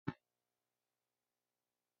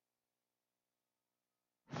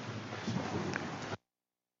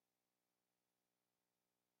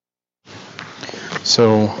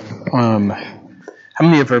So, how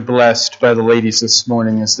many of are blessed by the ladies this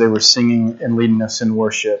morning as they were singing and leading us in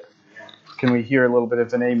worship? Can we hear a little bit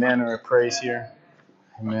of an amen or a praise here?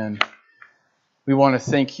 Amen. We want to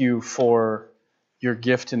thank you for your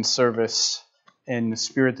gift and service and the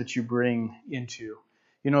spirit that you bring into.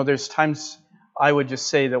 You know, there's times I would just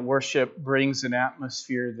say that worship brings an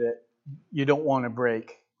atmosphere that you don't want to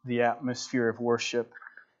break, the atmosphere of worship.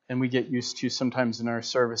 And we get used to sometimes in our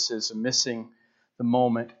services missing the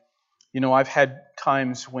moment. You know, I've had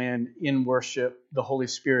times when in worship, the Holy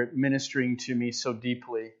Spirit ministering to me so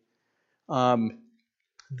deeply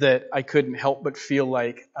that I couldn't help but feel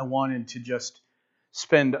like I wanted to just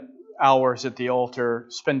spend hours at the altar,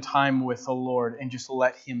 spend time with the Lord, and just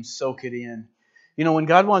let Him soak it in. You know, when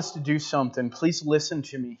God wants to do something, please listen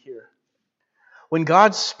to me here. When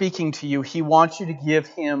God's speaking to you, He wants you to give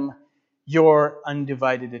Him your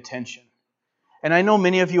undivided attention. And I know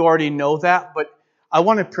many of you already know that, but I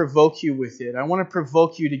want to provoke you with it. I want to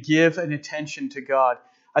provoke you to give an attention to God.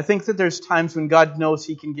 I think that there's times when God knows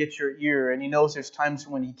He can get your ear, and He knows there's times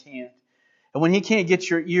when He can't. And when He can't get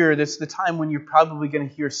your ear, that's the time when you're probably going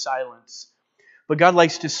to hear silence. But God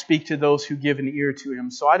likes to speak to those who give an ear to Him.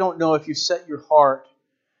 So I don't know if you set your heart.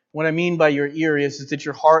 What I mean by your ear is that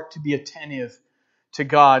your heart to be attentive to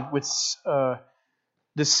God with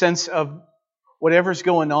the sense of whatever's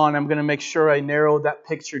going on, I'm going to make sure I narrow that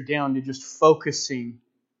picture down to just focusing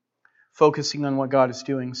on what God is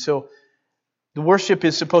doing. So the worship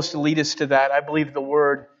is supposed to lead us to that. I believe the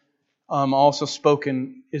word also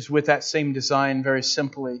spoken is with that same design very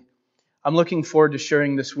simply. I'm looking forward to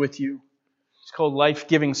sharing this with you. It's called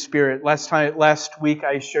Life-Giving Spirit. Last week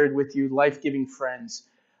I shared with you Life-Giving Friends.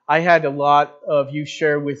 I had a lot of you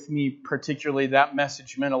share with me, particularly that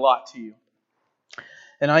message meant a lot to you.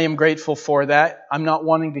 And I am grateful for that. I'm not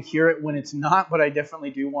wanting to hear it when it's not, but I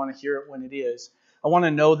definitely do want to hear it when it is. I want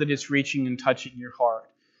to know that it's reaching and touching your heart.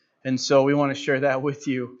 And so we want to share that with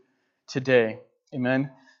you today.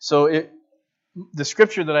 Amen. So the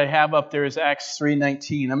scripture that I have up there is Acts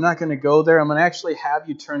 3:19. I'm not going to go there. I'm going to actually have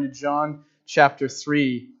you turn to John chapter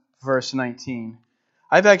 3, verse 19.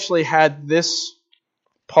 I've actually had this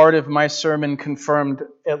part of my sermon confirmed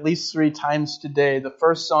at least 3 times today. The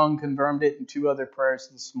first song confirmed it, and 2 other prayers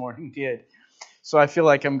this morning did. So I feel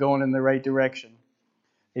like I'm going in the right direction.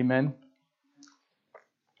 Amen.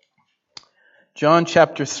 John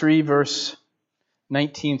chapter 3, verse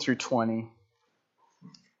 19 through 20.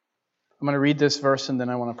 I'm going to read this verse and then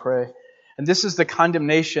I want to pray. And this is the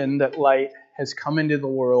condemnation that light has come into the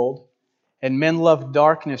world, and men loved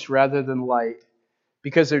darkness rather than light,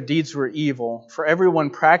 because their deeds were evil. For everyone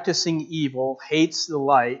practicing evil hates the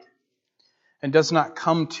light and does not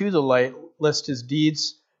come to the light, lest his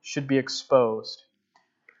deeds should be exposed.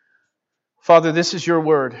 Father, this is your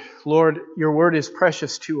word. Lord, your word is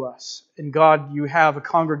precious to us. And God, you have a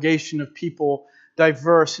congregation of people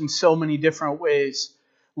diverse in so many different ways.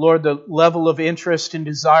 Lord, the level of interest and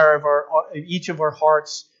desire of each of our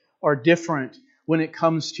hearts are different when it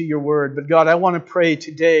comes to your word. But God, I want to pray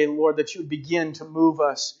today, Lord, that you would begin to move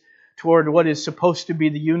us toward what is supposed to be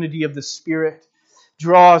the unity of the Spirit.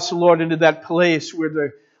 Draw us, Lord, into that place where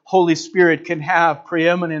the Holy Spirit can have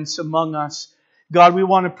preeminence among us. God, we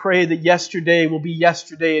want to pray that yesterday will be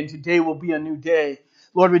yesterday and today will be a new day.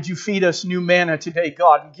 Lord, would you feed us new manna today,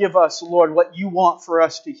 God, and give us, Lord, what you want for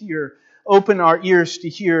us to hear. Open our ears to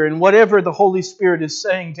hear, and whatever the Holy Spirit is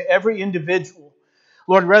saying to every individual,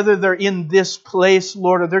 Lord, whether they're in this place,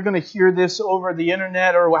 Lord, or they're going to hear this over the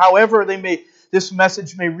internet, or however this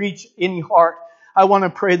message may reach any heart, I want to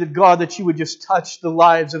pray that, God, that you would just touch the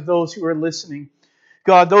lives of those who are listening.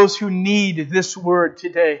 God, those who need this word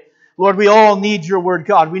today. Lord, we all need your word,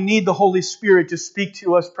 God. We need the Holy Spirit to speak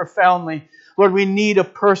to us profoundly. Lord, we need a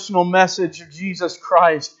personal message of Jesus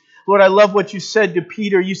Christ. Lord, I love what you said to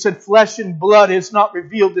Peter. You said, flesh and blood has not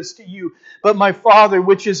revealed this to you, but my Father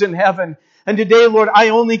which is in heaven. And today, Lord, I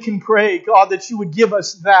only can pray, God, that you would give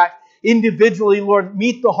us that individually, Lord.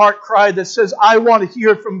 Meet the heart cry that says, I want to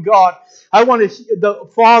hear from God. I want the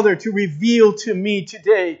Father to reveal to me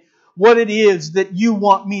today what it is that you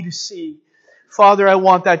want me to see. Father, I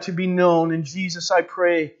want that to be known. And Jesus, I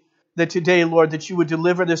pray that today, Lord, that you would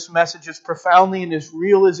deliver this message as profoundly and as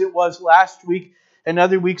real as it was last week and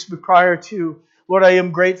other weeks prior to. Lord, I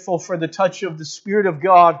am grateful for the touch of the Spirit of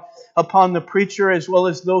God upon the preacher as well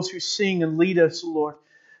as those who sing and lead us, Lord.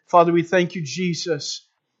 Father, we thank you, Jesus.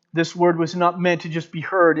 This word was not meant to just be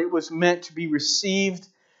heard. It was meant to be received,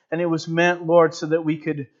 and it was meant, Lord, so that we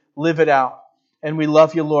could live it out. And we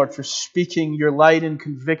love you, Lord, for speaking your light and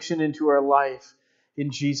conviction into our life.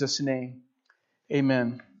 In Jesus' name,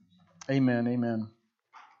 amen. Amen. Amen.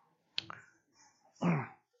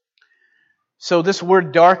 So this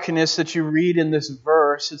word darkness that you read in this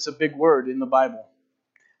verse, it's a big word in the Bible.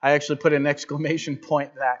 I actually put an exclamation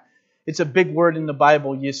point that. It's a big word in the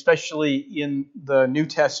Bible, especially in the New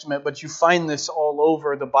Testament, but you find this all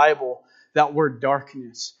over the Bible, that word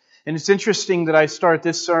darkness. And it's interesting that I start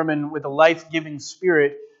this sermon with a life-giving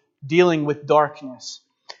spirit dealing with darkness,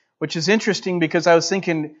 which is interesting because I was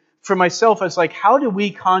thinking for myself, I was like, how do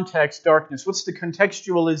we context darkness? What's the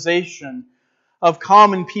contextualization of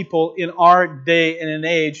common people in our day and an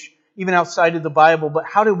age, even outside of the Bible, but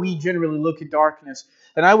how do we generally look at darkness?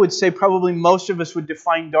 And I would say probably most of us would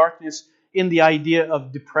define darkness in the idea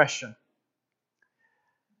of depression.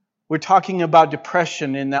 We're talking about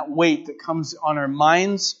depression and that weight that comes on our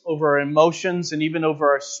minds, over our emotions, and even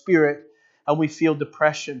over our spirit, and we feel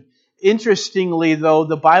depression. Interestingly, though,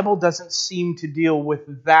 the Bible doesn't seem to deal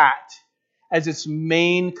with that as its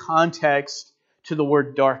main context to the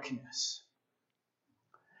word darkness.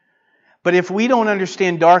 But if we don't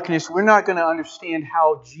understand darkness, we're not going to understand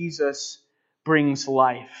how Jesus brings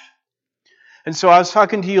life. And so I was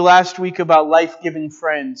talking to you last week about life-giving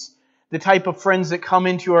friends. The type of friends that come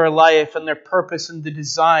into our life and their purpose and the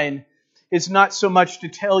design is not so much to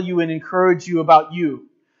tell you and encourage you about you,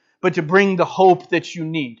 but to bring the hope that you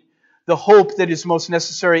need, the hope that is most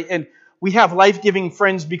necessary. And we have life-giving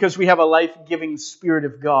friends because we have a life-giving Spirit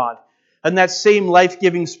of God. And that same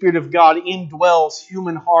life-giving Spirit of God indwells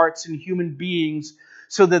human hearts and human beings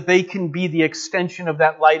so that they can be the extension of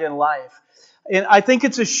that light and life. And I think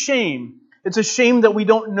it's a shame. It's a shame that we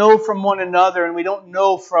don't know from one another and we don't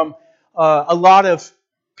know from a lot of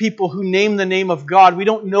people who name the name of God. We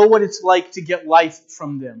don't know what it's like to get life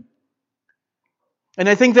from them. And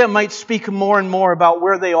I think that might speak more and more about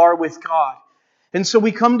where they are with God. And so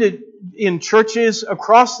we come to in churches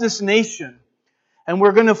across this nation, and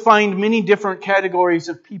we're going to find many different categories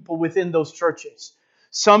of people within those churches.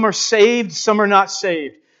 Some are saved, some are not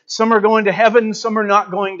saved. Some are going to heaven, some are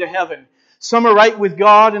not going to heaven. Some are right with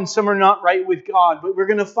God and some are not right with God. But we're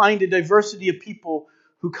going to find a diversity of people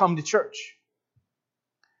who come to church.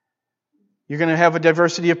 You're going to have a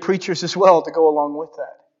diversity of preachers as well to go along with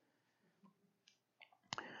that.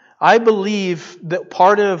 I believe that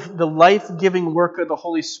part of the life-giving work of the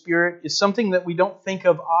Holy Spirit is something that we don't think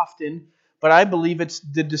of often, but I believe it's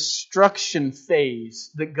the destruction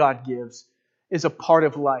phase that God gives is a part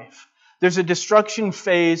of life. There's a destruction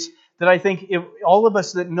phase that I think if all of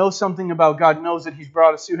us that know something about God knows that He's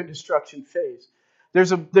brought us through a destruction phase.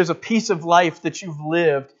 There's a piece of life that you've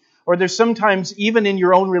lived, or there's sometimes even in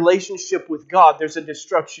your own relationship with God, there's a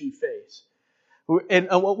destruction phase. And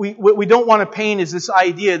what we don't want to paint is this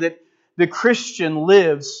idea that the Christian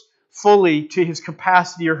lives fully to his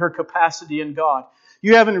capacity or her capacity in God.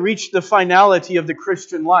 You haven't reached the finality of the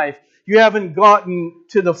Christian life. You haven't gotten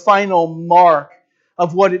to the final mark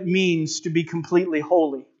of what it means to be completely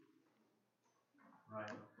holy.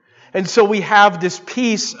 And so we have this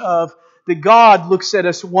piece of that God looks at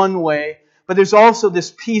us one way, but there's also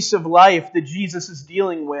this piece of life that Jesus is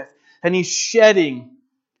dealing with. And He's shedding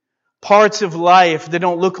parts of life that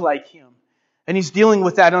don't look like Him. And He's dealing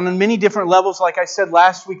with that on many different levels. Like I said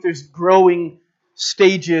last week, there's growing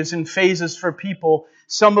stages and phases for people.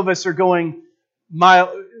 Some of us are going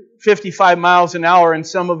 55 miles an hour, and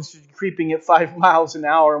some of us are creeping at 5 miles an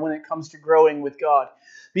hour when it comes to growing with God.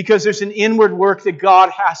 Because there's an inward work that God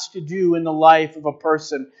has to do in the life of a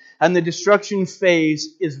person. And the destruction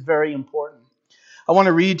phase is very important. I want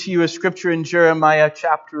to read to you a scripture in Jeremiah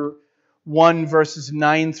chapter 1, verses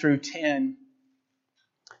 9 through 10.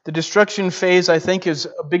 The destruction phase, I think, is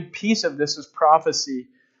a big piece of this is prophecy.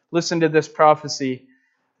 Listen to this prophecy.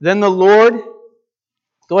 Then the Lord...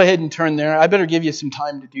 Go ahead and turn there. I better give you some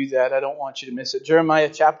time to do that. I don't want you to miss it. Jeremiah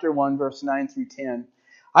chapter 1, verse 9 through 10.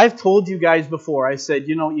 I've told you guys before, I said,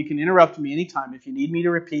 you can interrupt me anytime. If you need me to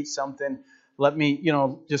repeat something, let me,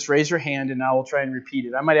 just raise your hand and I will try and repeat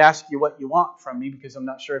it. I might ask you what you want from me because I'm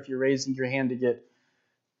not sure if you're raising your hand to get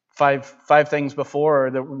five things before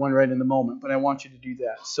or the one right in the moment, but I want you to do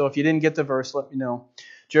that. So if you didn't get the verse, let me know.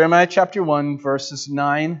 Jeremiah chapter 1, verses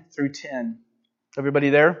 9 through 10.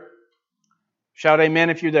 Everybody there? Shout amen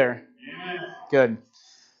if you're there. Amen. Good.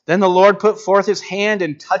 Then the Lord put forth His hand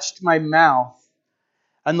and touched my mouth.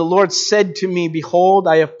 And the Lord said to me, Behold,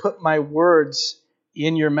 I have put my words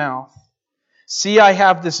in your mouth. See, I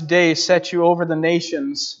have this day set you over the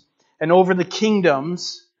nations and over the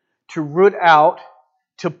kingdoms to root out,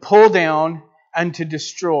 to pull down, and to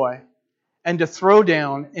destroy, and to throw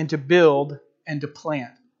down, and to build, and to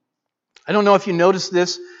plant. I don't know if you noticed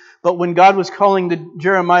this, but when God was calling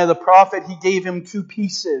Jeremiah the prophet, He gave him two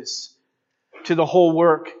pieces to the whole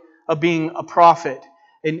work of being a prophet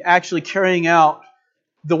and actually carrying out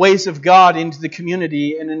the ways of God into the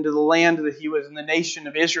community and into the land that he was in, the nation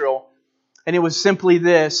of Israel. And it was simply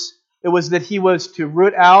this. It was that he was to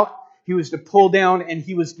root out, he was to pull down, and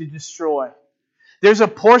he was to destroy. There's a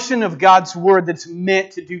portion of God's Word that's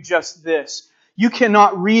meant to do just this. You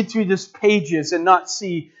cannot read through these pages and not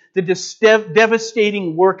see the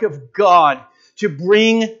devastating work of God to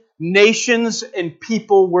bring nations and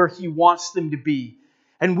people where He wants them to be.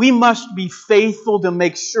 And we must be faithful to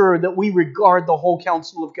make sure that we regard the whole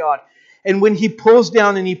counsel of God. And when He pulls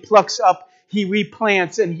down and He plucks up, He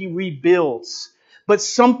replants and He rebuilds. But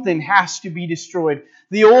something has to be destroyed.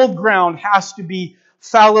 The old ground has to be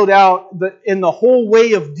fallowed out, and the whole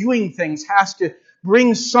way of doing things has to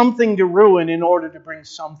bring something to ruin in order to bring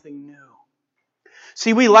something new.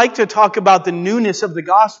 See, we like to talk about the newness of the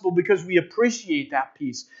gospel because we appreciate that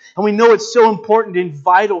piece. And we know it's so important and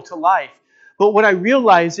vital to life. But what I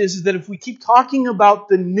realize is that if we keep talking about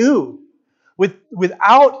the new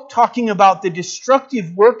without talking about the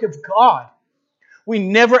destructive work of God, we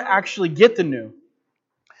never actually get the new.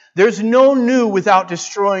 There's no new without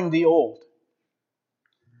destroying the old.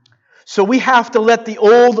 So we have to let the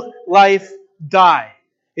old life die.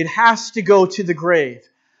 It has to go to the grave.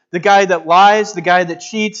 The guy that lies, the guy that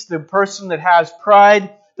cheats, the person that has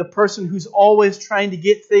pride, the person who's always trying to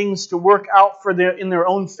get things to work out in their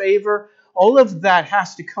own favor, all of that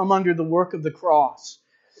has to come under the work of the cross.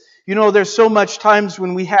 You know, there's so much times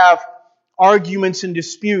when we have arguments and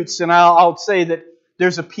disputes, and I'll say that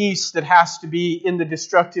there's a piece that has to be in the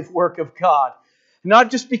destructive work of God.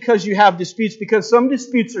 Not just because you have disputes, because some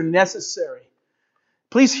disputes are necessary.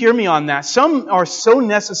 Please hear me on that. Some are so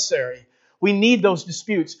necessary. We need those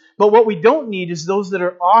disputes. But what we don't need is those that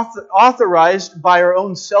are authorized by our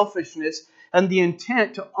own selfishness and the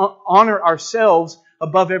intent to honor ourselves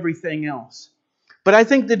above everything else. But I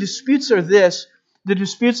think the disputes are this. The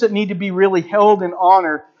disputes that need to be really held in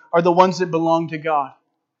honor are the ones that belong to God,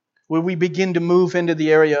 where we begin to move into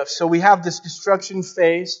the area of. So we have this destruction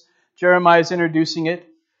phase. Jeremiah is introducing it.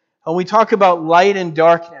 When we talk about light and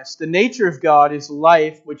darkness, the nature of God is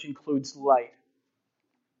life, which includes light.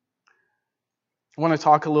 I want to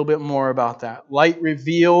talk a little bit more about that. Light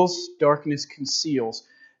reveals, darkness conceals.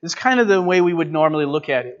 This is kind of the way we would normally look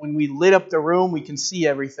at it. When we lit up the room, we can see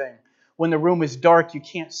everything. When the room is dark, you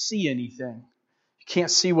can't see anything. You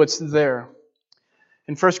can't see what's there.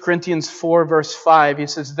 In 1 Corinthians 4, verse 5, he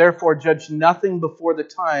says, "Therefore judge nothing before the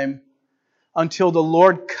time until the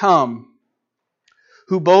Lord come,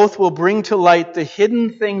 who both will bring to light the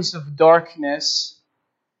hidden things of darkness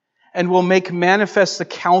and will make manifest the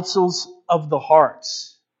counsels of the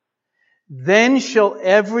hearts. Then shall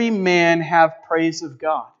every man have praise of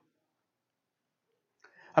God."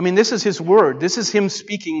 I mean, this is His Word. This is Him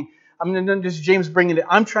speaking. I mean, this is James bringing it.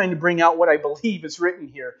 I'm trying to bring out what I believe is written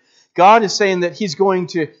here. God is saying that He's going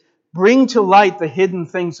to bring to light the hidden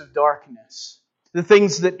things of darkness, the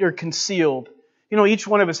things that are concealed. You know, each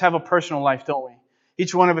one of us have a personal life, don't we?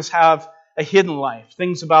 Each one of us have a hidden life,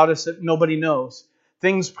 things about us that nobody knows.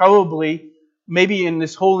 Things probably, maybe in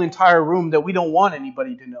this whole entire room, that we don't want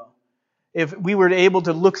anybody to know. If we were able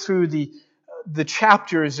to look through the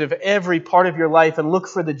chapters of every part of your life and look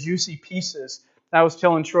for the juicy pieces. I was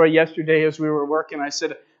telling Troy yesterday as we were working, I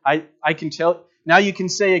said, I can tell, now you can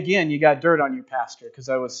say again, you got dirt on your pastor, because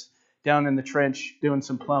I was down in the trench doing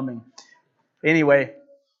some plumbing. Anyway,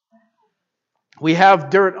 we have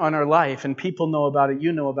dirt on our life, and people know about it,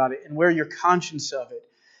 you know about it, and we're your conscience of it.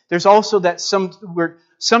 There's also that we're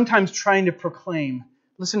sometimes trying to proclaim.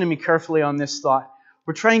 Listen to me carefully on this thought.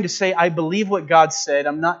 We're trying to say, I believe what God said,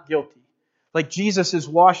 I'm not guilty. Like Jesus has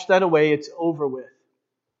washed that away, it's over with.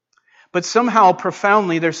 But somehow,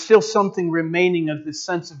 profoundly, there's still something remaining of this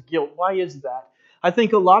sense of guilt. Why is that? I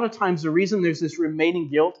think a lot of times the reason there's this remaining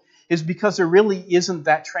guilt is because there really isn't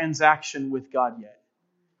that transaction with God yet.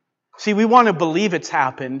 See, we want to believe it's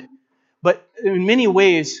happened, but in many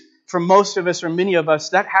ways, for most of us or many of us,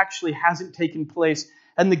 that actually hasn't taken place.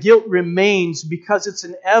 And the guilt remains because it's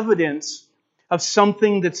an evidence of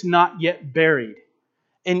something that's not yet buried.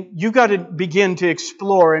 And you've got to begin to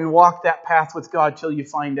explore and walk that path with God till you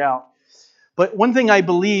find out. But one thing I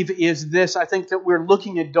believe is this. I think that we're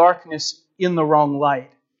looking at darkness in the wrong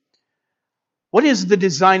light. What is the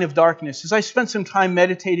design of darkness? As I spent some time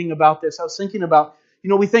meditating about this, I was thinking about,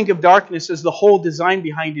 we think of darkness as the whole design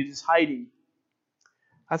behind it is hiding.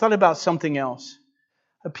 I thought about something else.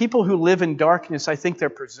 The people who live in darkness, I think they're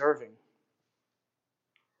preserving.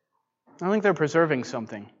 I think they're preserving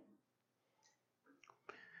something.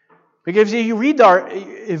 Because if you read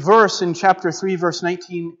a verse in chapter 3, verse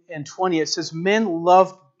 19 and 20, it says, men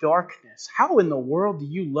love darkness. How in the world do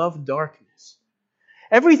you love darkness?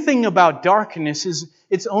 Everything about darkness is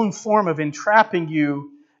its own form of entrapping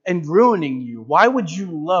you and ruining you. Why would you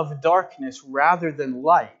love darkness rather than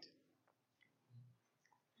light?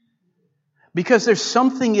 Because there's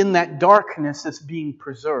something in that darkness that's being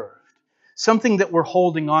preserved. Something that we're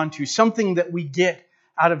holding on to. Something that we get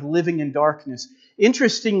out of living in darkness.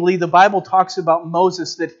 Interestingly, the Bible talks about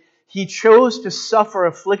Moses that he chose to suffer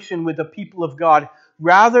affliction with the people of God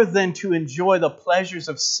rather than to enjoy the pleasures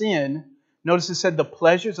of sin. Notice it said the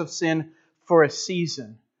pleasures of sin for a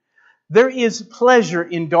season. There is pleasure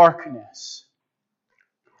in darkness.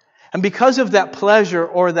 And because of that pleasure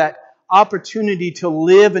or that opportunity to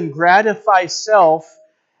live and gratify self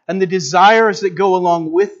and the desires that go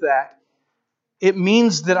along with that, it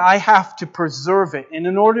means that I have to preserve it. And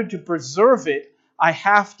in order to preserve it, I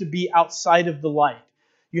have to be outside of the light.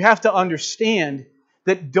 You have to understand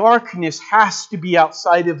that darkness has to be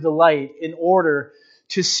outside of the light in order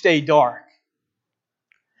to stay dark.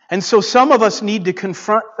 And so some of us need to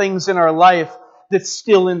confront things in our life that's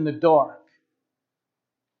still in the dark.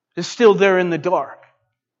 It's still there in the dark.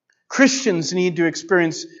 Christians need to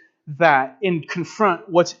experience that and confront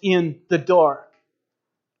what's in the dark.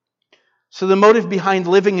 So the motive behind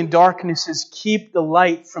living in darkness is keep the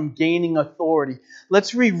light from gaining authority.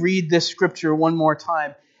 Let's reread this scripture one more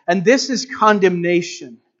time. And this is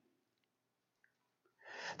condemnation.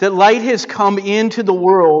 That light has come into the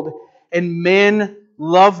world and men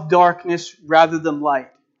love darkness rather than light.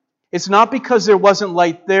 It's not because there wasn't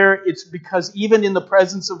light there. It's because even in the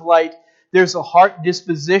presence of light, there's a heart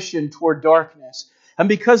disposition toward darkness. And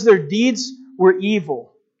because their deeds were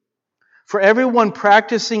evil. For everyone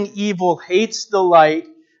practicing evil hates the light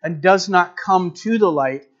and does not come to the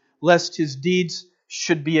light, lest his deeds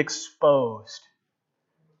should be exposed.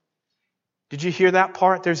 Did you hear that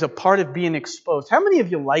part? There's a part of being exposed. How many of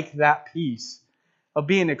you like that piece of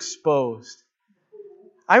being exposed?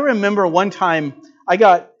 I remember one time I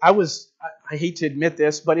hate to admit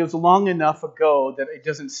this, but it was long enough ago that it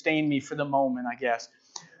doesn't stain me for the moment, I guess.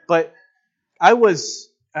 But I was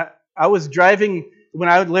driving when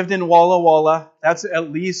I lived in Walla Walla. That's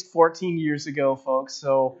at least 14 years ago, folks.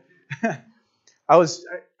 So I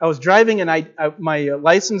was driving and my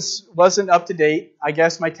license wasn't up to date. I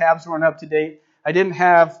guess my tabs weren't up to date. I didn't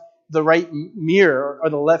have the right mirror or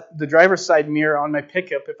the driver's side mirror on my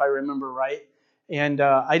pickup, if I remember right. And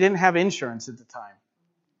I didn't have insurance at the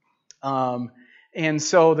time. And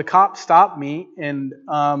so the cop stopped me and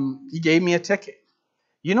he gave me a ticket.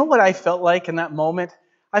 You know what I felt like in that moment?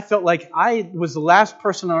 I felt like I was the last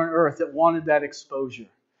person on earth that wanted that exposure.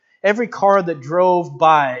 Every car that drove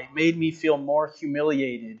by made me feel more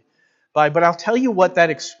humiliated. But I'll tell you what that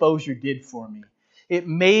exposure did for me. It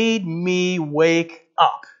made me wake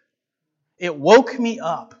up. It woke me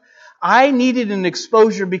up. I needed an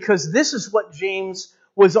exposure because this is what James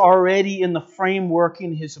was already in the framework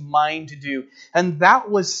in his mind to do. And that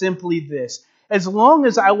was simply this. As long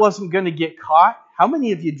as I wasn't going to get caught, how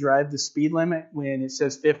many of you drive the speed limit when it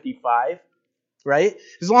says 55? Right?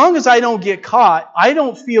 As long as I don't get caught, I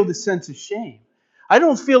don't feel the sense of shame. I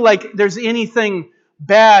don't feel like there's anything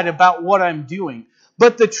bad about what I'm doing.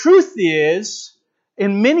 But the truth is,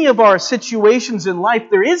 in many of our situations in life,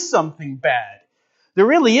 there is something bad. There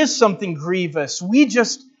really is something grievous. We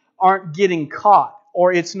just aren't getting caught,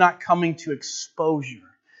 or it's not coming to exposure,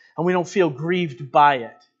 and we don't feel grieved by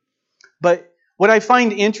it. But what I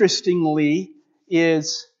find interestingly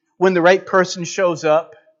is when the right person shows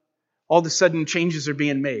up, all of a sudden changes are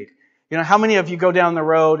being made. You know, how many of you go down the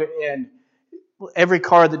road and every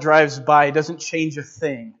car that drives by doesn't change a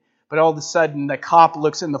thing, but all of a sudden the cop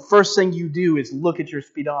looks and the first thing you do is look at your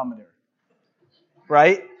speedometer,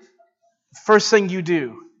 right? First thing you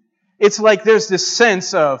do. It's like there's this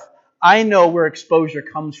sense of, I know where exposure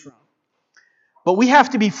comes from. But we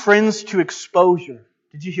have to be friends to exposure.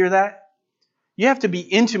 Did you hear that? You have to be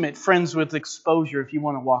intimate friends with exposure if you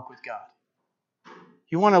want to walk with God.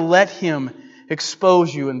 You want to let Him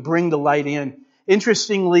expose you and bring the light in.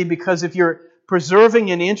 Interestingly, because if you're preserving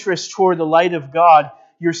an interest toward the light of God,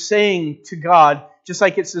 you're saying to God, just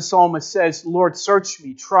like it's the psalmist says, Lord, search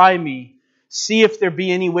me, try me, see if there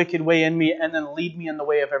be any wicked way in me, and then lead me in the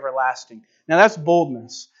way of everlasting. Now that's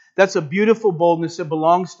boldness. That's a beautiful boldness that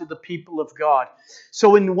belongs to the people of God.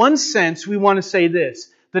 So in one sense, we want to say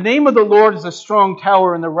this. The name of the Lord is a strong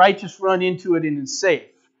tower, and the righteous run into it and is safe.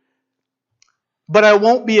 But I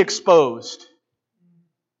won't be exposed.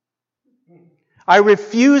 I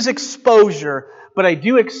refuse exposure, but I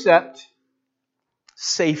do accept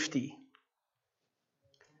safety.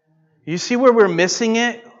 You see where we're missing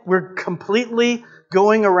it? We're completely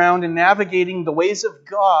going around and navigating the ways of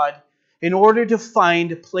God in order to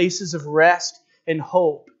find places of rest and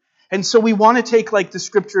hope. And so we want to take like the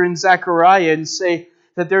scripture in Zechariah and say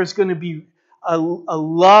that there's going to be a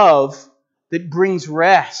love that brings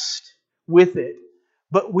rest with it.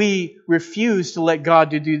 But we refuse to let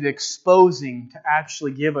God to do the exposing to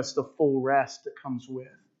actually give us the full rest that comes with.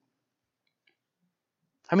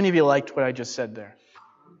 How many of you liked what I just said there?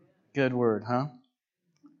 Good word, huh?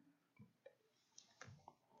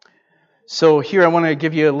 So here I want to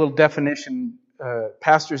give you a little definition,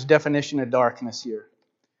 pastor's definition of darkness here.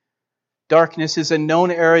 Darkness is a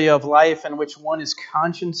known area of life in which one is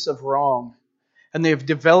conscious of wrong, and they have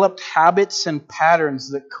developed habits and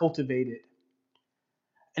patterns that cultivate it.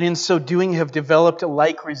 And in so doing have developed a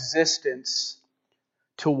like resistance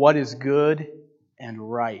to what is good and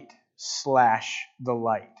right / the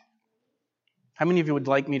light. How many of you would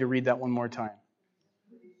like me to read that one more time?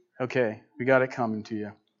 Okay, we got it coming to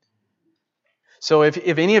you. So if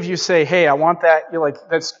any of you say, hey, I want that, you're like,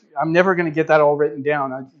 I'm never going to get that all written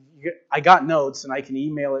down. I got notes and I can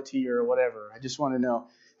email it to you or whatever. I just want to know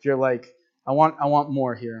if you're like, I want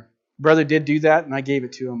more here. Brother did do that and I gave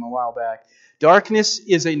it to him a while back. Darkness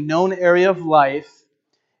is a known area of life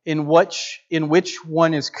in which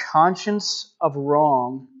one is conscious of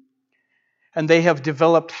wrong, and they have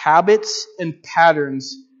developed habits and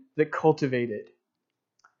patterns that cultivate it.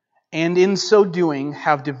 And in so doing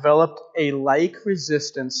have developed a like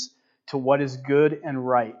resistance to what is good and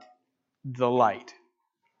right, the light.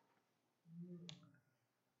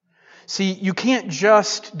 See, you can't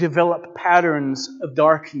just develop patterns of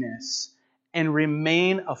darkness and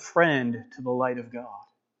remain a friend to the light of God.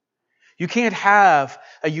 You can't have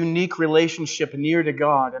a unique relationship near to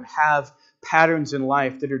God and have patterns in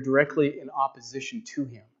life that are directly in opposition to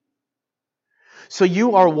Him. So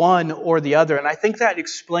you are one or the other. And I think that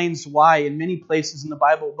explains why in many places in the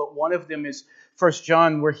Bible, but one of them is 1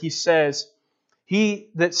 John, where he says, he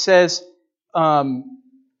that says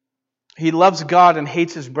he loves God and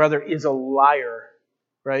hates his brother is a liar,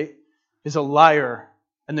 right? Is a liar.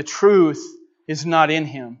 And the truth is not in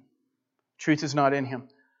him. Truth is not in him.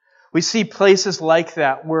 We see places like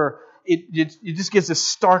that where it just gives a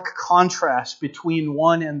stark contrast between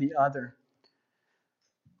one and the other.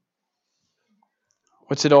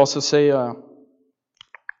 What's it also say? I'm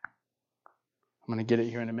going to get it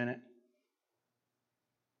here in a minute.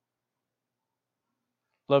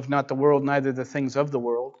 Love not the world, neither the things of the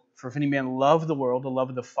world. For if any man love the world, the love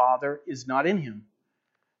of the Father is not in him.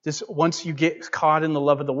 Once you get caught in the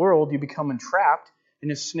love of the world, you become entrapped,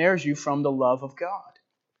 and it snares you from the love of God.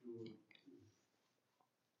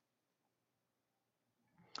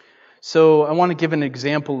 So I want to give an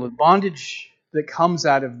example of bondage that comes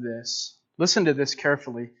out of this. Listen to this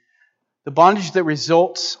carefully. The bondage that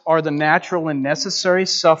results are the natural and necessary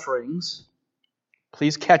sufferings.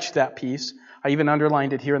 Please catch that piece. I even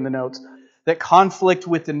underlined it here in the notes. That conflict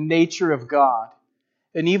with the nature of God.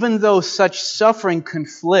 And even though such suffering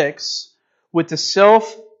conflicts with the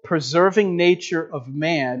self-preserving nature of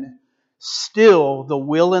man, still the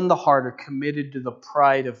will and the heart are committed to the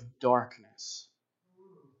pride of darkness.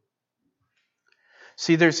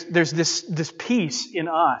 See, there's this piece in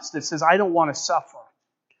us that says, I don't want to suffer.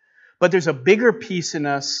 But there's a bigger piece in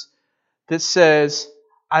us that says,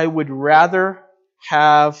 I would rather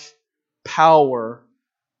have power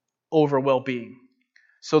over well-being.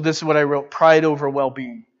 So this is what I wrote, pride over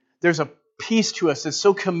well-being. There's a piece to us that's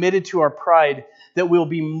so committed to our pride that we'll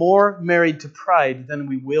be more married to pride than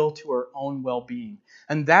we will to our own well-being.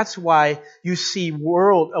 And that's why you see a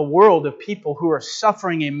world of people who are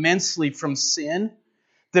suffering immensely from sin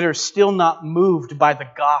that are still not moved by the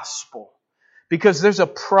gospel. Because there's a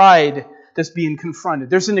pride that's being confronted.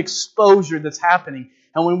 There's an exposure that's happening.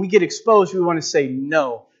 And when we get exposed, we want to say,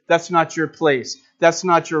 no, that's not your place. That's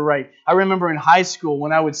not your right. I remember in high school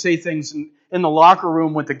when I would say things in the locker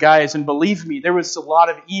room with the guys, and believe me, there was a lot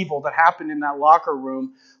of evil that happened in that locker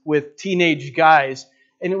room with teenage guys.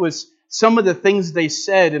 And it was some of the things they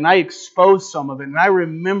said, and I exposed some of it. And I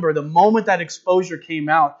remember the moment that exposure came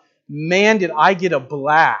out, man, did I get a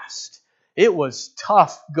blast. It was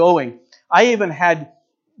tough going. I even had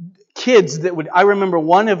kids that would, I remember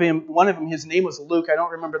one of them, his name was Luke. I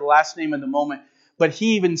don't remember the last name in the moment, but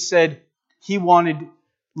he even said he wanted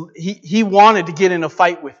to get in a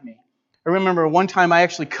fight with me. I remember one time I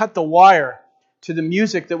actually cut the wire to the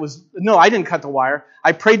music that was, no, I didn't cut the wire.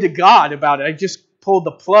 I prayed to God about it. I just pulled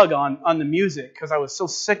the plug on the music because I was so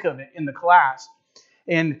sick of it in the class.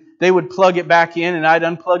 And they would plug it back in and I'd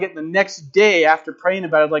unplug it. The next day after praying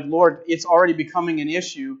about it, like, Lord, it's already becoming an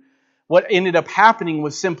issue. What ended up happening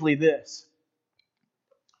was simply this.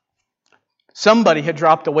 Somebody had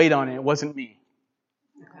dropped a weight on it. It wasn't me.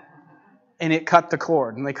 and it cut the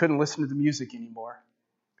cord, and they couldn't listen to the music anymore.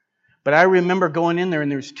 But I remember going in there,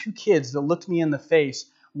 and there was 2 kids that looked me in the face.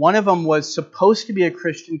 One of them was supposed to be a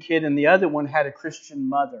Christian kid, and the other one had a Christian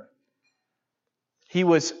mother. They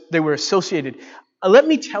were associated. Let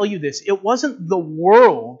me tell you this. It wasn't the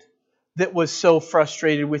world that was so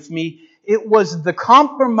frustrated with me. It was the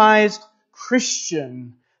compromised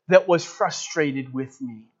Christian that was frustrated with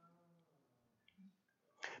me.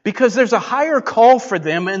 Because there's a higher call for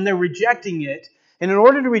them, and they're rejecting it. And in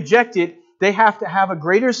order to reject it, they have to have a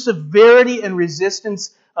greater severity and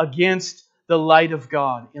resistance against the light of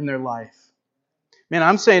God in their life. Man,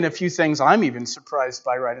 I'm saying a few things I'm even surprised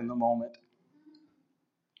by right in the moment.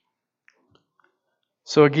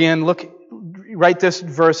 So again, write this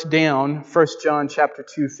verse down, 1 John chapter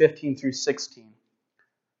 2, 15 through 16.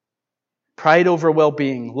 Pride over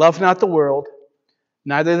well-being. Love not the world,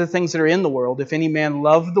 neither the things that are in the world. If any man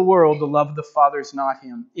love the world, the love of the Father is not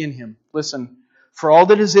in him. Listen. For all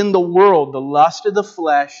that is in the world, the lust of the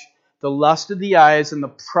flesh, the lust of the eyes, and the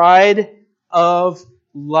pride of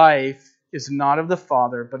life is not of the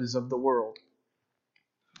Father, but is of the world.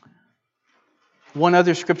 One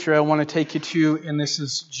other scripture I want to take you to, and this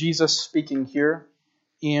is Jesus speaking here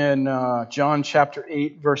in John chapter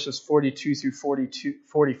 8, verses 42 through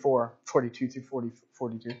 44.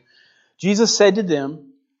 Jesus said to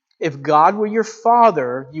them, "If God were your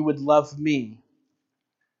Father, you would love me."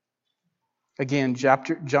 Again,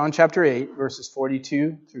 John chapter 8, verses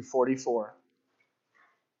 42 through 44.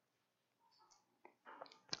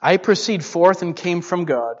 I proceed forth and came from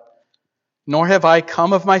God, nor have I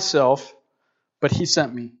come of myself, but He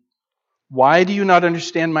sent me. Why do you not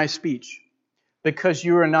understand my speech? Because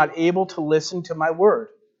you are not able to listen to my word.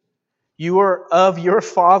 You are of your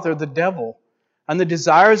father, the devil, and the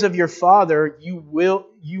desires of your father you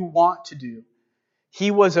want to do. He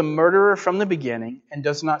was a murderer from the beginning and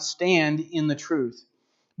does not stand in the truth,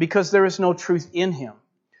 because there is no truth in him.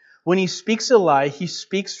 When he speaks a lie, he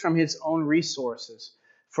speaks from his own resources,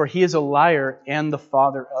 for he is a liar and the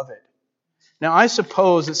father of it. Now, I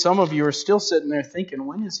suppose that some of you are still sitting there thinking,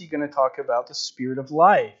 when is he going to talk about the Spirit of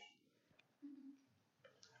life?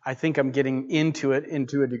 I think I'm getting into it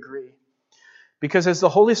into a degree. Because as the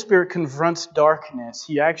Holy Spirit confronts darkness,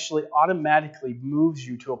 He actually automatically moves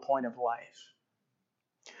you to a point of life.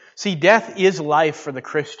 See, death is life for the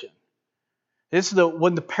Christian. This is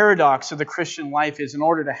what the paradox of the Christian life is. In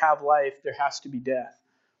order to have life, there has to be death.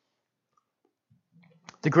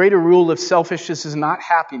 The greater rule of selfishness is not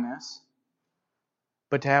happiness,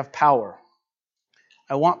 but to have power.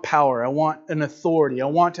 I want power. I want an authority. I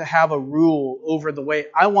want to have a rule over the way.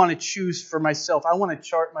 I want to choose for myself. I want to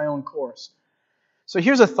chart my own course. So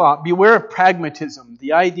here's a thought. Beware of pragmatism.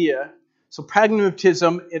 The idea. So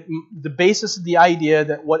pragmatism, the basis of the idea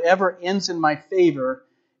that whatever ends in my favor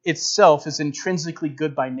itself is intrinsically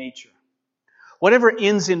good by nature. Whatever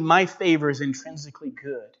ends in my favor is intrinsically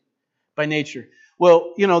good by nature.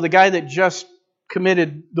 Well, the guy that just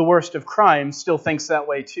committed the worst of crimes still thinks that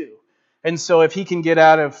way too. And so if he can get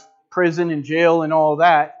out of prison and jail and all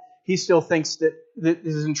that, he still thinks that it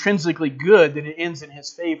is intrinsically good that it ends in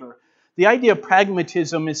his favor. The idea of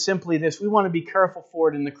pragmatism is simply this. We want to be careful for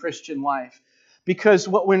it in the Christian life. Because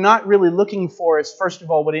what we're not really looking for is, first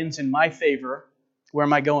of all, what ends in my favor. Where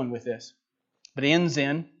am I going with this? But ends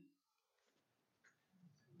in,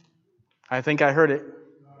 I think I heard it,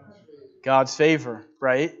 God's favor,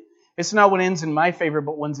 right? It's not what ends in my favor,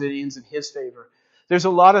 but what ends in His favor. There's a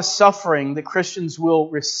lot of suffering that Christians will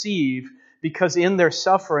receive because in their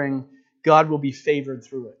suffering, God will be favored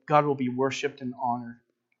through it. God will be worshipped and honored.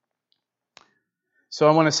 So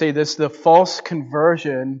I want to say this, the false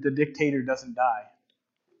conversion, the dictator doesn't die.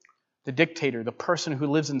 The dictator, the person who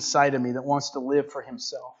lives inside of me that wants to live for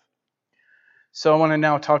himself. So I want to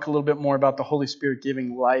now talk a little bit more about the Holy Spirit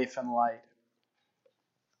giving life and light.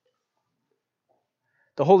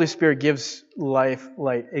 The Holy Spirit gives life,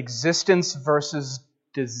 light, existence versus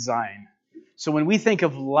design. So when we think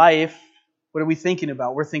of life, what are we thinking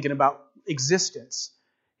about? We're thinking about existence.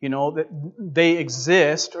 That they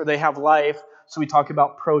exist or they have life. So we talk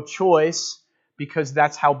about pro-choice because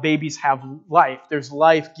that's how babies have life. There's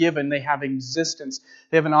life given. They have existence.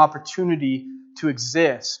 They have an opportunity to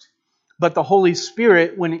exist. But the Holy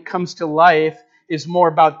Spirit, when it comes to life, is more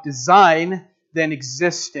about design than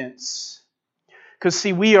existence. Because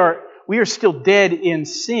see, we are still dead in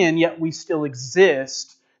sin, yet we still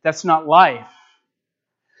exist. That's not life.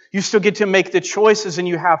 You still get to make the choices and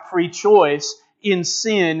you have free choice. In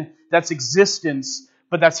sin, that's existence,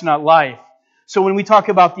 but that's not life. So when we talk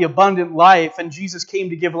about the abundant life, and Jesus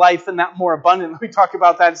came to give life and that more abundant, we talk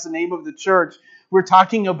about that as the name of the church. We're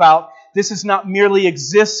talking about this is not merely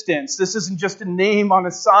existence. This isn't just a name on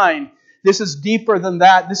a sign. This is deeper than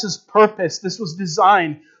that. This is purpose. This was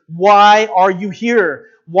design. Why are you here?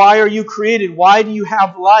 Why are you created? Why do you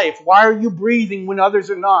have life? Why are you breathing when others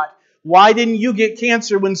are not? Why didn't you get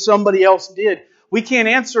cancer when somebody else did? We can't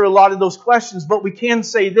answer a lot of those questions, but we can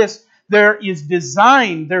say this. There is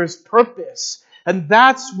design. There is purpose. And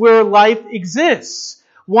that's where life exists.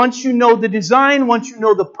 Once you know the design, once you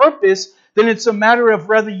know the purpose, then it's a matter of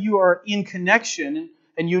whether you are in connection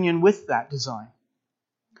and union with that design.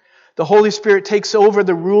 The Holy Spirit takes over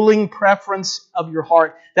the ruling preference of your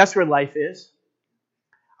heart. That's where life is.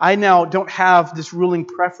 I now don't have this ruling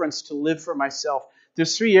preference to live for myself.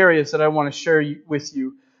 There's 3 areas that I want to share with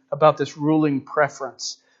you about this ruling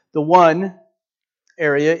preference. The one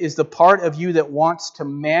area is the part of you that wants to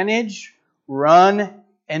manage, run,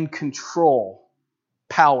 and control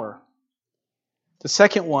power. The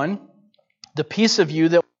second one, the piece of you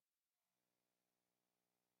that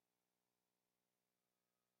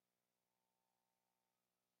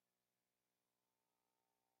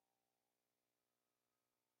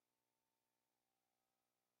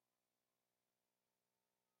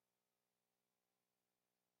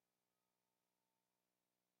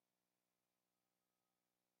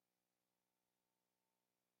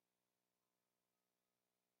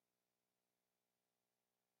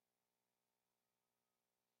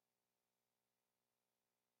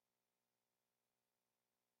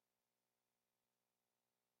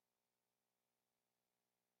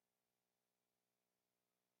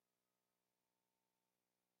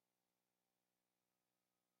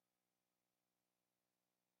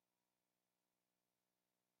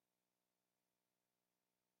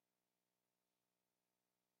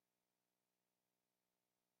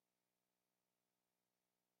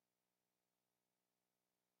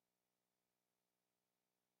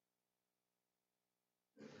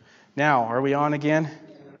Now, are we on again?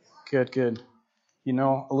 Good, good. You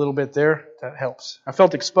know, a little bit there, that helps. I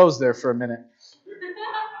felt exposed there for a minute.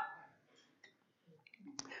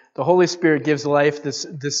 The Holy Spirit gives life this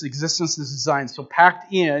existence, this design. So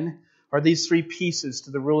packed in are these 3 pieces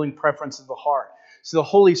to the ruling preference of the heart. So the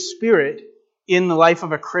Holy Spirit, in the life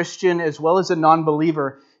of a Christian as well as a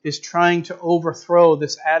non-believer, is trying to overthrow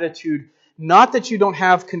this attitude, not that you don't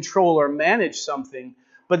have control or manage something,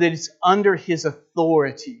 but that it's under His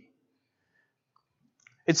authority.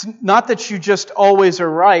 It's not that you just always are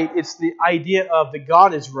right. It's the idea of that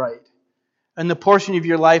God is right. And the portion of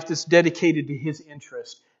your life that's dedicated to His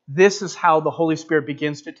interest. This is how the Holy Spirit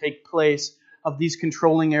begins to take place of these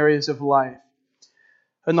controlling areas of life.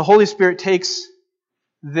 And the Holy Spirit takes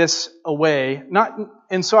this away.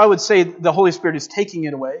 And so I would say the Holy Spirit is taking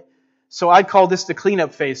it away. So I'd call this the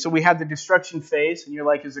cleanup phase. So we have the destruction phase. And you're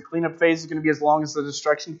like, is the cleanup phase going to be as long as the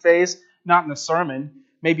destruction phase? Not in a sermon.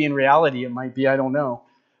 Maybe in reality it might be. I don't know.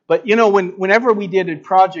 But, you know, whenever we did a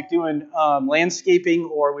project doing landscaping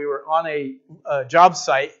or we were on a job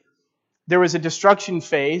site, there was a destruction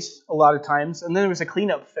phase a lot of times, and then there was a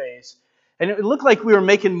cleanup phase. And it looked like we were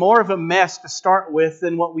making more of a mess to start with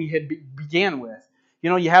than what we had began with. You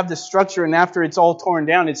know, you have the structure, and after it's all torn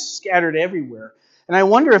down, it's scattered everywhere. And I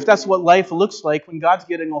wonder if that's what life looks like when God's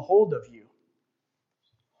getting a hold of you.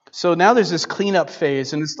 So now there's this cleanup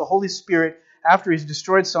phase, and it's the Holy Spirit, after He's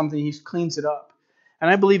destroyed something, He cleans it up. And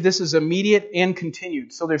I believe this is immediate and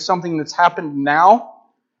continued. So there's something that's happened now,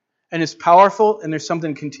 and it's powerful, and there's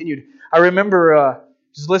something continued. I remember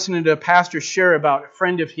just listening to a pastor share about a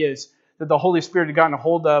friend of his that the Holy Spirit had gotten a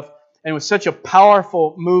hold of, and it was such a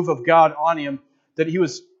powerful move of God on him that he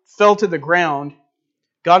fell to the ground.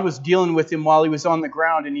 God was dealing with him while he was on the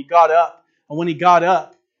ground, and he got up. And when he got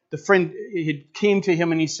up, the friend came to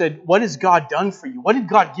him and he said, "What has God done for you? What did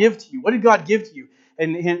God give to you? What did God give to you?"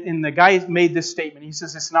 And the guy made this statement. He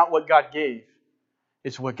says, "It's not what God gave.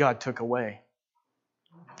 It's what God took away."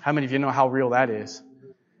 How many of you know how real that is?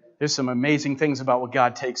 There's some amazing things about what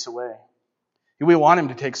God takes away. We want Him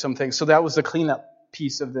to take some things. So that was the cleanup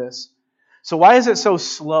piece of this. So why is it so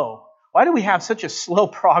slow? Why do we have such a slow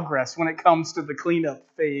progress when it comes to the cleanup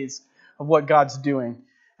phase of what God's doing?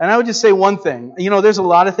 And I would just say one thing. You know, there's a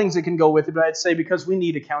lot of things that can go with it, but I'd say because we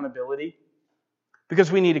need accountability.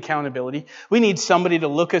 Because we need accountability. We need somebody to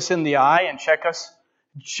look us in the eye and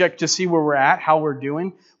check to see where we're at, how we're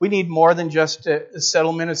doing. We need more than just a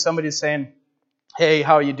settlement of somebody saying, "Hey,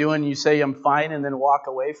 how are you doing?" You say, "I'm fine," and then walk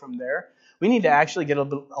away from there. We need to actually get a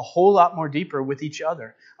whole lot more deeper with each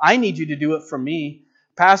other. I need you to do it for me.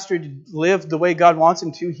 Pastor, to live the way God wants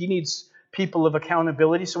him to, he needs people of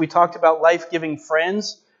accountability. So we talked about life-giving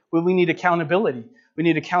friends. Well, we need accountability. We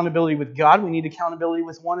need accountability with God. We need accountability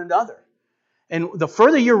with one another. And the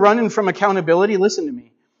further you're running from accountability, listen to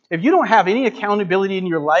me. If you don't have any accountability in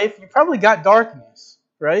your life, you probably got darkness,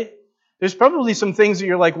 right? There's probably some things that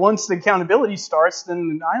you're like, once the accountability starts,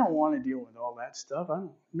 then I don't want to deal with all that stuff. I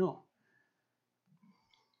don't know.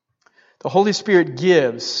 The Holy Spirit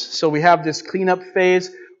gives. So we have this cleanup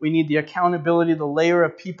phase. We need the accountability, the layer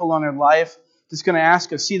of people on our life that's going to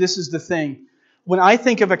ask us. See, this is the thing. When I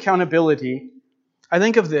think of accountability, I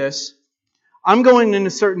think of this. I'm going in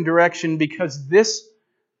a certain direction because this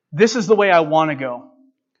is the way I want to go.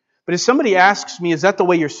 But if somebody asks me, is that the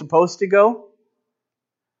way you're supposed to go?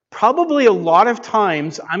 Probably a lot of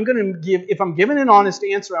times if I'm given an honest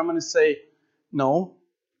answer, I'm going to say, no,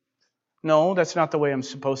 that's not the way I'm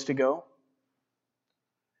supposed to go.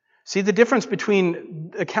 See, the difference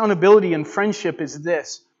between accountability and friendship is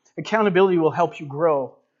this. Accountability will help you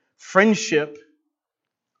grow. Friendship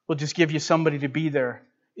will just give you somebody to be there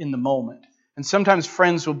in the moment. And sometimes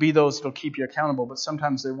friends will be those that will keep you accountable, but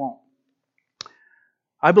sometimes they won't.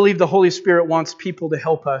 I believe the Holy Spirit wants people to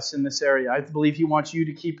help us in this area. I believe He wants you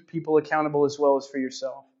to keep people accountable as well as for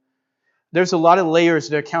yourself. There's a lot of layers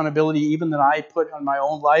to accountability even that I put on my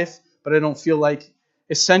own life, but I don't feel like,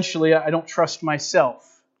 essentially, I don't trust myself.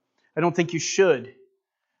 I don't think you should.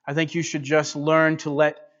 I think you should just learn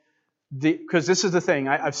to because this is the thing,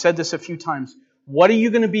 I've said this a few times. What are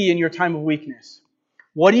you going to be in your time of weakness?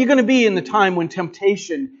 What are you going to be in the time when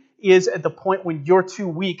temptation is at the point when you're too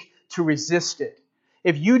weak to resist it?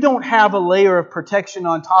 If you don't have a layer of protection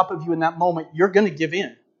on top of you in that moment, you're going to give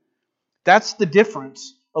in. That's the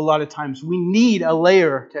difference a lot of times. We need a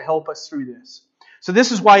layer to help us through this. So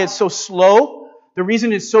this is why it's so slow. The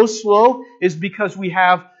reason it's so slow is because we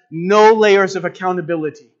have no layers of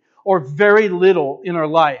accountability or very little in our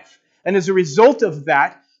life. And as a result of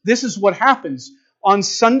that, this is what happens. On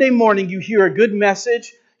Sunday morning, you hear a good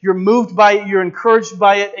message, you're moved by it, you're encouraged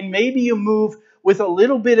by it, and maybe you move with a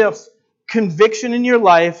little bit of conviction in your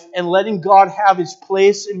life and letting God have His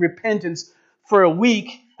place in repentance for a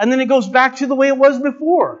week, and then it goes back to the way it was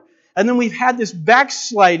before. And then we've had this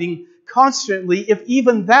backsliding constantly, if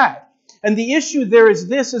even that. And the issue there is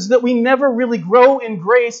this, is that we never really grow in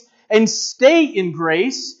grace and stay in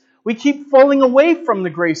grace. We keep falling away from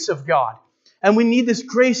the grace of God. And we need this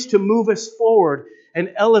grace to move us forward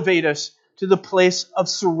and elevate us to the place of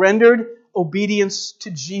surrendered obedience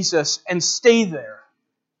to Jesus and stay there.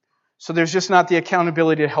 So there's just not the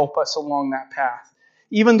accountability to help us along that path.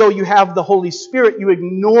 Even though you have the Holy Spirit, you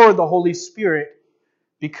ignore the Holy Spirit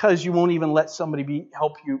because you won't even let somebody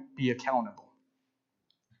help you be accountable.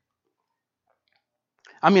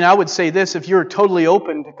 I mean, I would say this, if you're totally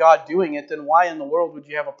open to God doing it, then why in the world would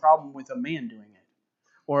you have a problem with a man doing it?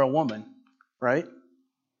 Or a woman, right?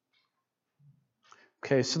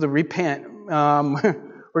 Okay, so the repent.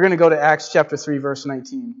 We're going to go to Acts chapter 3, verse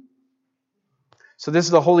 19. So this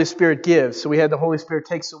is the Holy Spirit gives. So we had the Holy Spirit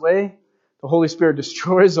takes away, the Holy Spirit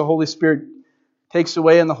destroys, the Holy Spirit takes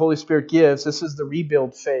away, and the Holy Spirit gives. This is the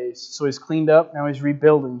rebuild phase. So He's cleaned up, now He's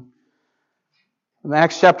rebuilding. In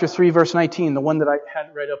Acts chapter 3, verse 19, the one that I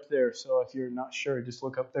had right up there. So if you're not sure, just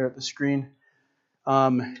look up there at the screen.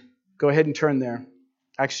 Go ahead and turn there.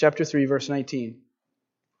 Acts chapter 3, verse 19.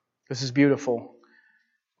 This is beautiful.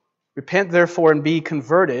 Repent therefore and be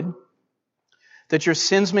converted, that your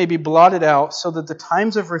sins may be blotted out, so that the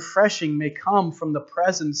times of refreshing may come from the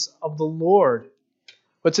presence of the Lord.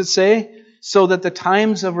 What's it say? So that the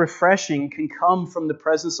times of refreshing can come from the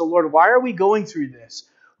presence of the Lord. Why are we going through this?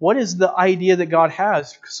 What is the idea that God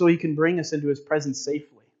has so He can bring us into His presence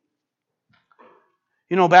safely?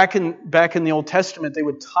 You know, back in the Old Testament, they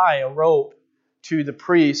would tie a rope to the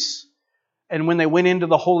priests, and when they went into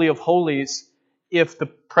the Holy of Holies, if the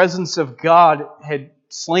presence of God had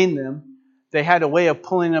slain them, they had a way of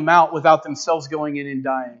pulling them out without themselves going in and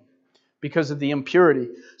dying because of the impurity.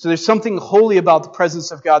 So there's something holy about the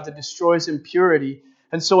presence of God that destroys impurity.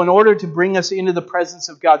 And so in order to bring us into the presence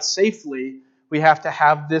of God safely, we have to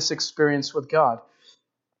have this experience with God.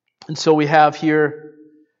 And so we have here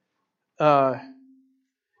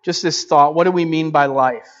just this thought. What do we mean by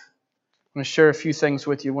life? I'm going to share a few things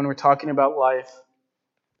with you when we're talking about life.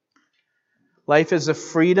 Life is a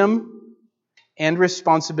freedom and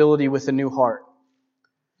responsibility with a new heart.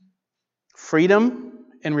 Freedom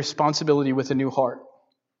and responsibility with a new heart.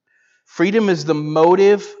 Freedom is the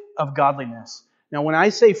motive of godliness. Now, when I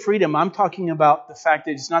say freedom, I'm talking about the fact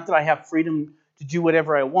that it's not that I have freedom to do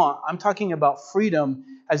whatever I want. I'm talking about freedom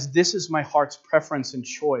as this is my heart's preference and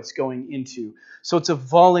choice going into. So it's a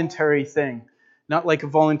voluntary thing. Not like a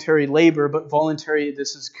voluntary labor, but voluntary,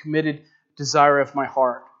 this is committed desire of my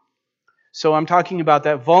heart. So I'm talking about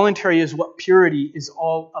that. Voluntary is what purity is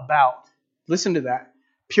all about. Listen to that.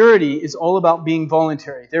 Purity is all about being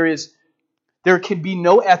voluntary. There can be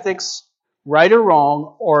no ethics, right or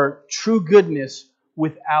wrong, or true goodness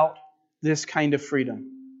without this kind of freedom.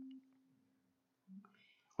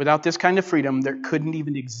 Without this kind of freedom, there couldn't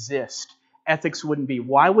even exist. Ethics wouldn't be.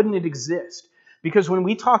 Why wouldn't it exist? Because when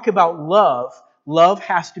we talk about love, love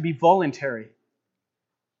has to be voluntary.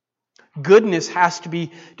 Goodness has to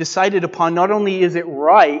be decided upon. Not only is it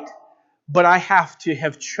right, but I have to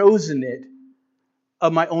have chosen it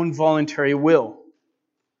of my own voluntary will.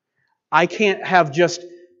 I can't have just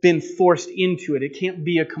been forced into it. It can't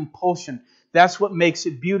be a compulsion. That's what makes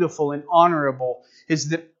it beautiful and honorable, is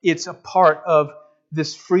that it's a part of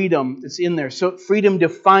this freedom that's in there. So freedom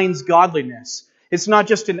defines godliness. It's not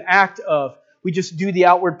just an act of, we just do the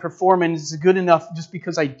outward performance. It's good enough just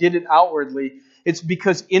because I did it outwardly. It's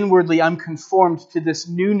because inwardly I'm conformed to this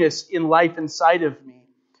newness in life inside of me.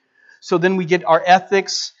 So then we get our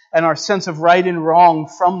ethics and our sense of right and wrong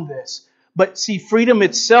from this. But see, freedom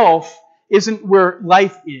itself isn't where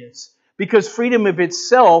life is. Because freedom of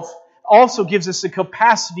itself also gives us the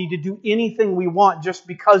capacity to do anything we want just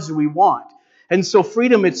because we want. And so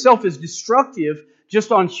freedom itself is destructive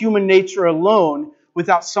just on human nature alone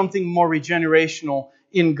without something more regenerational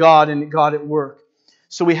in God and God at work.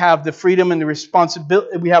 So we have the freedom and the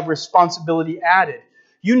responsibility. We have responsibility added.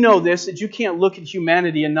 You know this, that you can't look at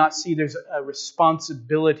humanity and not see there's a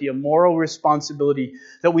responsibility, a moral responsibility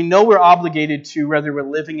that we know we're obligated to whether we're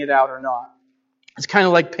living it out or not. It's kind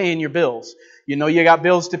of like paying your bills. You know you got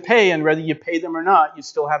bills to pay, and whether you pay them or not, you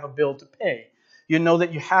still have a bill to pay. You know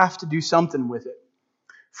that you have to do something with it.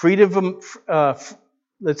 Freedom,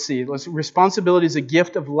 responsibility is a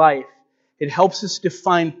gift of life. It helps us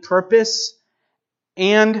define purpose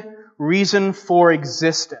and reason for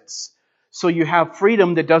existence. So you have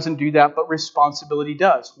freedom that doesn't do that, but responsibility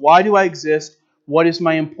does. Why do I exist? What is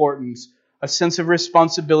my importance? A sense of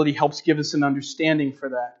responsibility helps give us an understanding for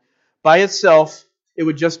that. By itself, it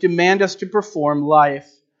would just demand us to perform life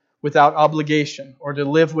without obligation, or to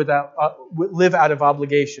live out of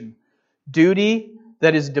obligation. Duty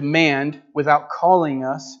that is demand without calling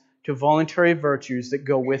us to voluntary virtues that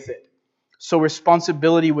go with it. So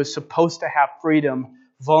responsibility was supposed to have freedom,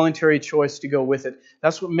 voluntary choice to go with it.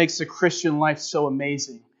 That's what makes the Christian life so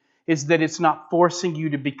amazing, is that it's not forcing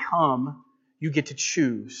you to become, you get to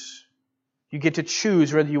choose. You get to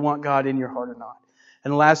choose whether you want God in your heart or not.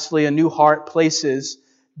 And lastly, a new heart places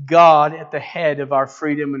God at the head of our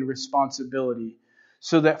freedom and responsibility,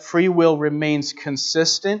 so that free will remains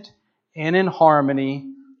consistent and in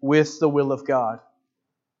harmony with the will of God.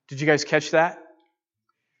 Did you guys catch that?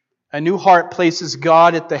 A new heart places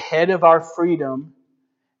God at the head of our freedom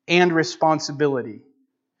and responsibility.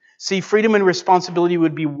 See, freedom and responsibility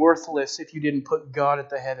would be worthless if you didn't put God at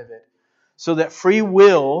the head of it. So that free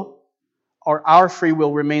will, or our free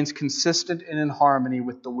will, remains consistent and in harmony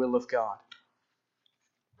with the will of God.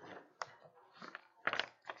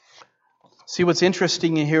 See, what's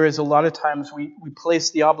interesting here is a lot of times we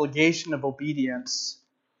place the obligation of obedience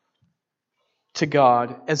to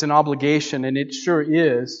God as an obligation, and it sure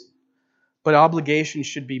is, but obligation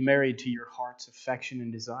should be married to your heart's affection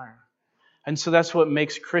and desire. And so that's what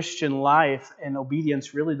makes Christian life and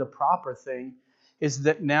obedience really the proper thing, is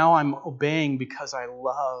that now I'm obeying because I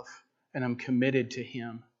love and I'm committed to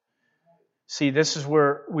Him. See, this is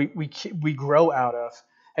where we grow out of.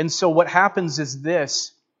 And so what happens is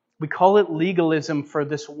this. We call it legalism for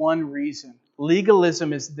this one reason.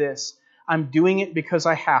 Legalism is this. I'm doing it because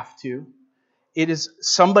I have to. It is,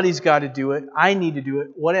 somebody's got to do it. I need to do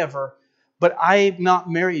it, whatever. But I'm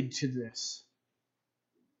not married to this.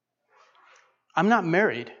 I'm not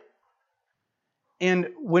married. And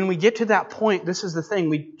when we get to that point, this is the thing.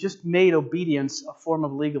 We just made obedience a form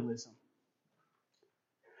of legalism.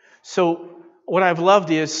 So what I've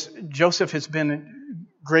loved is Joseph has been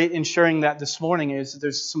great in sharing that this morning, is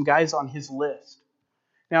there's some guys on his list.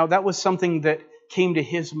 Now, that was something that came to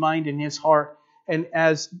his mind and his heart, and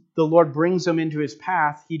as the Lord brings them into His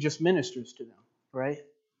path, He just ministers to them, right?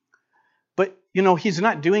 But, He's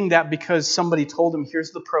not doing that because somebody told him,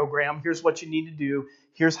 here's the program, here's what you need to do,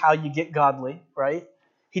 here's how you get godly, right?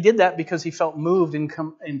 He did that because he felt moved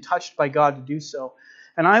and touched by God to do so.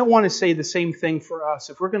 And I want to say the same thing for us.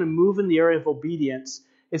 If we're going to move in the area of obedience,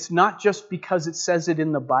 it's not just because it says it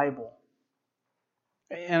in the Bible.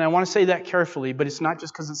 And I want to say that carefully, but it's not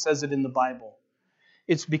just because it says it in the Bible.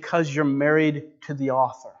 It's because you're married to the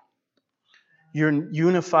author. You're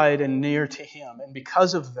unified and near to Him. And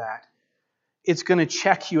because of that, it's going to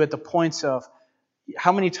check you at the points of,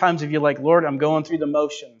 how many times have you like, Lord, I'm going through the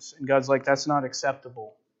motions. And God's like, that's not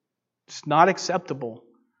acceptable. It's not acceptable.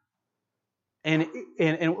 And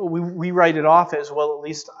we write it off as, well,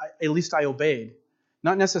 at least I obeyed.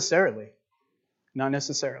 Not necessarily. Not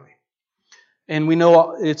necessarily. And we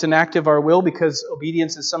know it's an act of our will because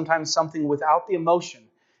obedience is sometimes something without the emotion.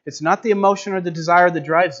 It's not the emotion or the desire that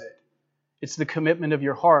drives it. It's the commitment of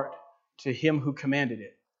your heart to Him who commanded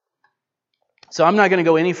it. So I'm not going to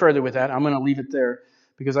go any further with that. I'm going to leave it there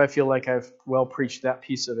because I feel like I've well preached that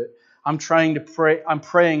piece of it. I'm praying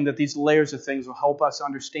that these layers of things will help us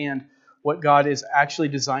understand what God has actually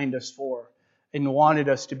designed us for and wanted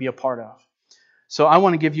us to be a part of. So I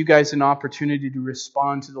want to give you guys an opportunity to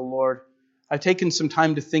respond to the Lord. I've taken some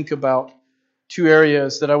time to think about two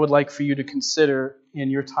areas that I would like for you to consider in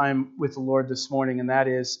your time with the Lord this morning, and that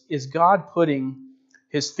is God putting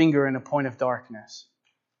His finger in a point of darkness?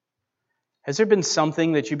 Has there been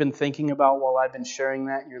something that you've been thinking about while I've been sharing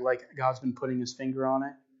that? You're like, God's been putting His finger on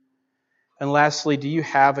it? And lastly, do you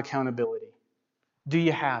have accountability? Do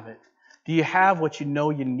you have it? Do you have what you know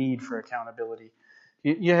you need for accountability?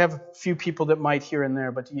 You have a few people that might here and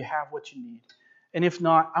there, but do you have what you need? And if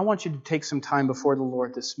not, I want you to take some time before the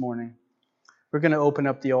Lord this morning. We're going to open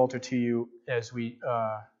up the altar to you as we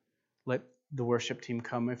let the worship team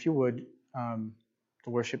come. If you would, the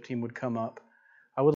worship team would come up.